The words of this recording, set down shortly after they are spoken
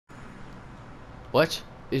What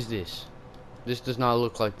is this? This does not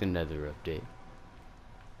look like the Nether update.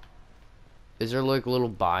 Is there like little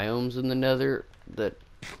biomes in the Nether that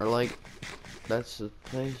are like, that's the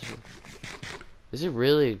place? Is it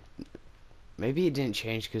really? Maybe it didn't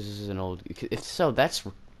change because this is an old. If so, that's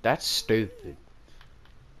stupid.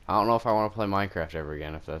 I don't know if I want to play Minecraft ever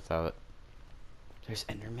again if that's how it. There's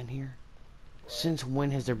Enderman here. Since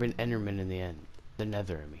when has there been Enderman in the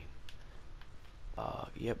Nether? I mean.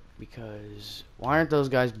 Yep. Because why aren't those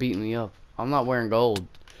guys beating me up? I'm not wearing gold.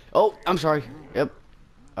 Oh, I'm sorry. Yep.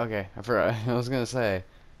 Okay, I forgot. I was gonna say.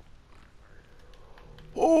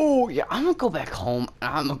 Oh yeah, I'm gonna go back home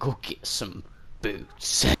and I'm gonna go get some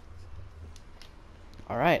boots.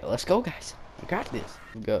 Alright, let's go guys. I got this.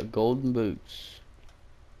 We got golden boots.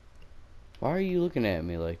 Why are you looking at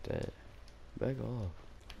me like that? Back off.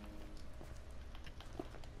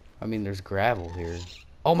 I mean, there's gravel here.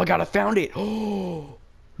 Oh my god, I found it! Oh,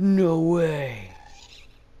 no way.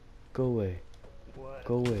 Go away. What?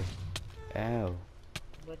 Go away. Ow.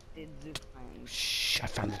 What did you find? Shh, I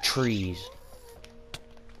found the trees.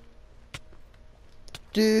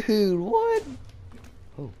 Dude, what?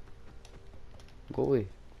 Oh. Go away.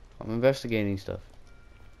 I'm investigating stuff.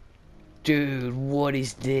 Dude, what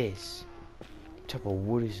is this? What type of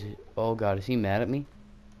wood is it? Oh god, is he mad at me?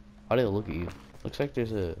 How did it look at you? Looks like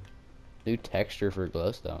there's a new texture for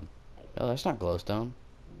glowstone. No, that's not glowstone.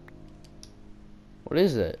 What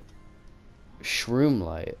is that? Shroom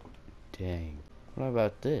light. Dang. What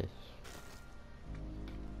about this?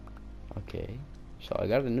 Okay. So I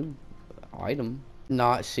got a new item.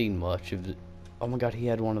 Not seen much of it. Oh my god, he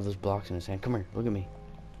had one of those blocks in his hand. Come here, look at me.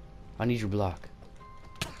 I need your block.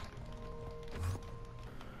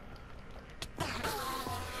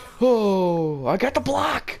 Oh, I got the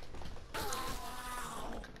block!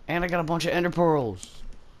 And I got a bunch of ender pearls.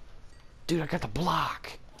 Dude, I got the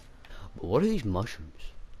block. But what are these mushrooms?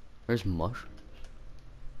 There's mushrooms.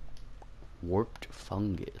 Warped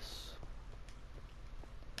fungus.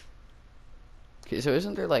 Okay, so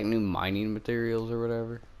isn't there like new mining materials or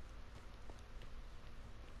whatever?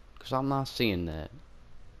 Because I'm not seeing that.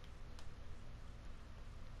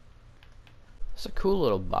 It's a cool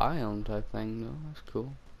little biome type thing though. That's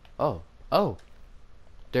cool. Oh. Oh.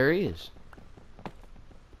 There he is.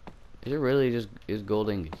 Is it really just gold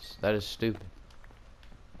ingots? That is stupid.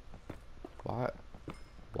 Why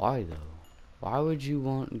though? Why would you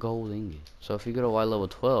want gold ingots? So if you go to Y level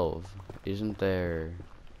 12, isn't there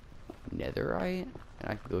netherite? And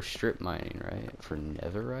I could go strip mining, right? For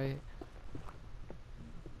netherite?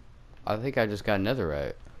 I think I just got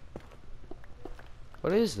netherite.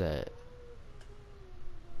 What is that?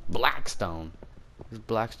 Blackstone. Does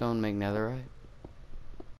blackstone make netherite?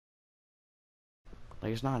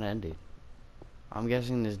 Like, it's not ended. I'm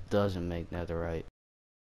guessing this doesn't make netherite.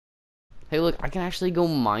 Hey look, I can actually go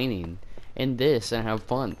mining in this and have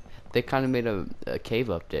fun. They kind of made a cave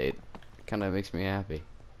update. Kind of makes me happy.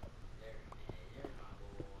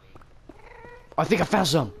 I think I found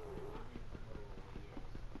some.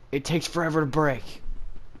 It takes forever to break.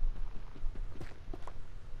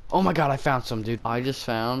 Oh my god, I found some, dude. I just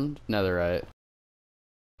found netherite.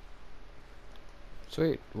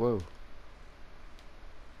 Sweet. Whoa.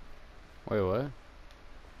 Wait, what?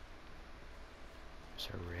 Is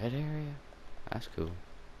there a red area? That's cool.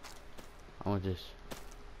 I want this.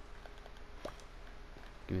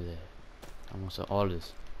 Give me that. I want all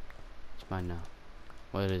this. It's mine now.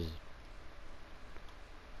 What is it?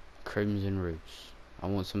 Crimson roots. I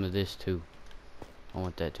want some of this too. I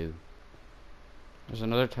want that too. There's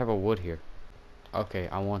another type of wood here. Okay,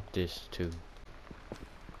 I want this too.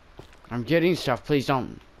 I'm getting stuff. Please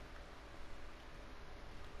don't.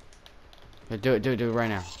 Yeah, do it right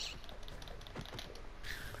now.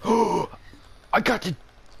 Oh, I got the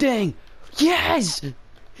dang. Yes!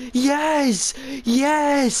 Yes!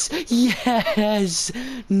 Yes! Yes!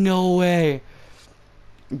 No way.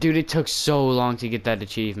 Dude, it took so long to get that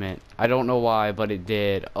achievement. I don't know why, but it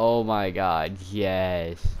did. Oh my god,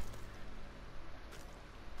 yes.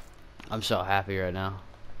 I'm so happy right now.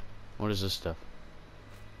 What is this stuff?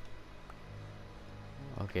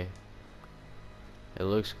 Okay. It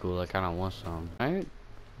looks cool. I kind of want some. Alright.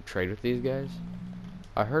 Trade with these guys.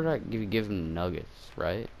 I heard I give them nuggets,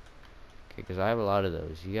 right? Okay, because I have a lot of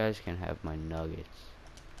those. You guys can have my nuggets.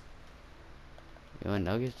 You want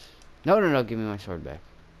nuggets? No, give me my sword back.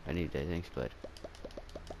 I need that thing split.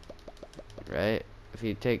 Right? If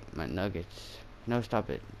you take my nuggets. No, stop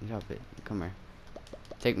it. Stop it. Come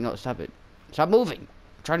here. No, stop it. Stop moving.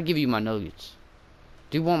 I'm trying to give you my nuggets.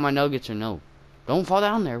 Do you want my nuggets or no? Don't fall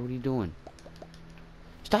down there. What are you doing?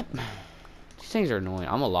 Stop. These things are annoying.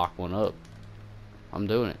 I'm gonna lock one up. I'm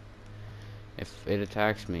doing it. If it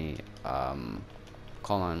attacks me,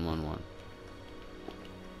 call 911.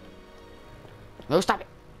 No, stop it!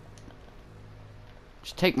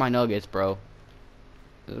 Just take my nuggets, bro.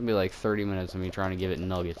 This will be like 30 minutes of me trying to give it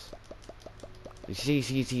nuggets. See,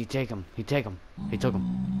 take them. He take them. He took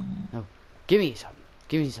them. No, give me something.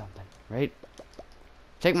 Give me something, right?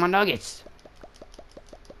 Take my nuggets.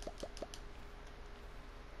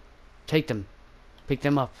 Take them. Pick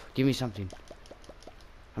them up. Give me something.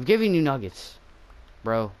 I'm giving you nuggets,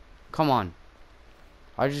 bro. Come on.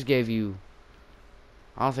 I just gave you...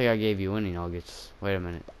 I don't think I gave you any nuggets. Wait a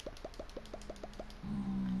minute.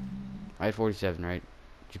 I had 47, right?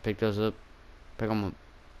 Did you pick those up? Pick them up.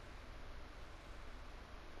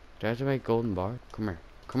 Do I have to make golden bar? Come here.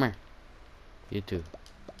 Come here. You too.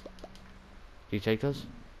 Do you take those?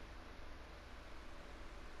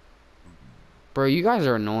 Bro, you guys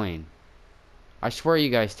are annoying. I swear you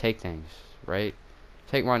guys take things, right?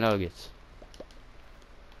 Take my nuggets.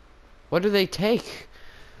 What do they take?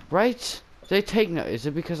 Right? They take no. Is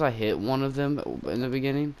it because I hit one of them in the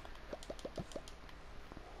beginning?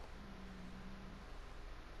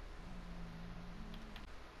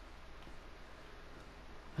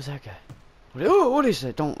 Who's that guy? What is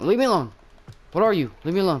that? Don't leave me alone. What are you?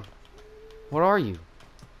 Leave me alone. What are you?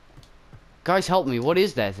 Guys, help me. What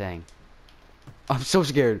is that thing? I'm so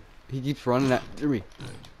scared. He keeps running after me.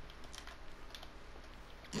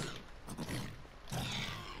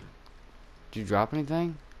 Did you drop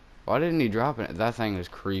anything? Why didn't he drop it? That thing was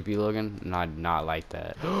creepy looking, and I did not like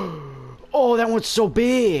that. Oh, that one's so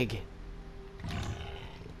big!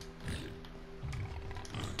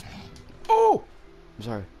 Oh! I'm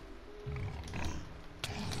sorry.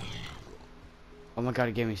 Oh my god,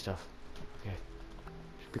 it gave me stuff. Okay.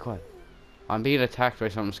 Just be quiet. I'm being attacked by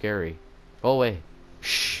something scary. Go away.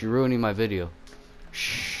 Shh, you're ruining my video.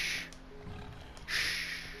 Shh. Shh.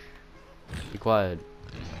 Be quiet.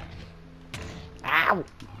 Ow!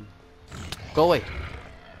 Go away.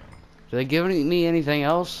 Do they give me anything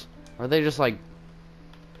else? Or are they just like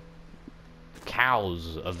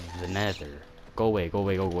cows of the nether? Go away, go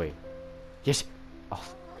away, go away. Yes. Oh,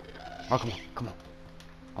 oh come on, come on.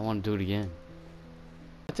 I want to do it again.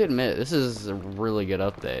 I have to admit, this is a really good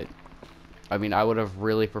update. I mean, I would have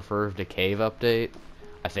really preferred a cave update.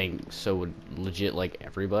 I think so would legit like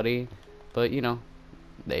everybody. But you know,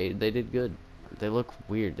 they did good. They look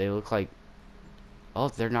weird. They look like, oh,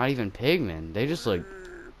 they're not even pigmen. They just look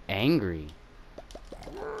angry.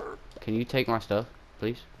 Can you take my stuff,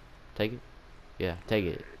 please? Take it? Yeah, take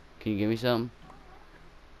it. Can you give me something?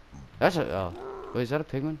 That's a, oh. Wait, is that a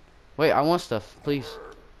pigman? Wait, I want stuff, please.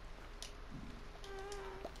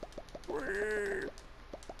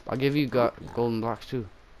 I'll give you golden blocks too.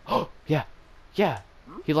 Oh, yeah. Yeah.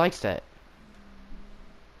 He likes that.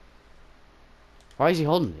 Why is he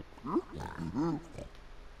holding it?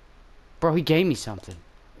 Bro, he gave me something.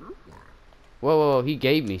 Whoa, whoa, whoa, he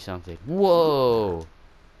gave me something. Whoa.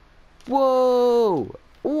 Whoa.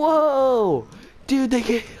 Whoa. Dude, they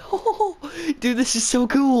gave... Oh, dude, this is so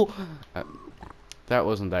cool. That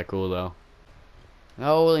wasn't that cool, though.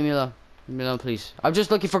 No, leave me alone. Leave me alone, please. I'm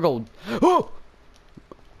just looking for gold. Oh!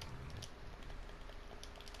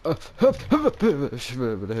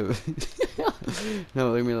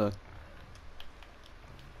 No, leave me alone.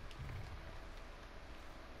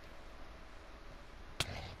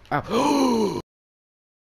 Ow.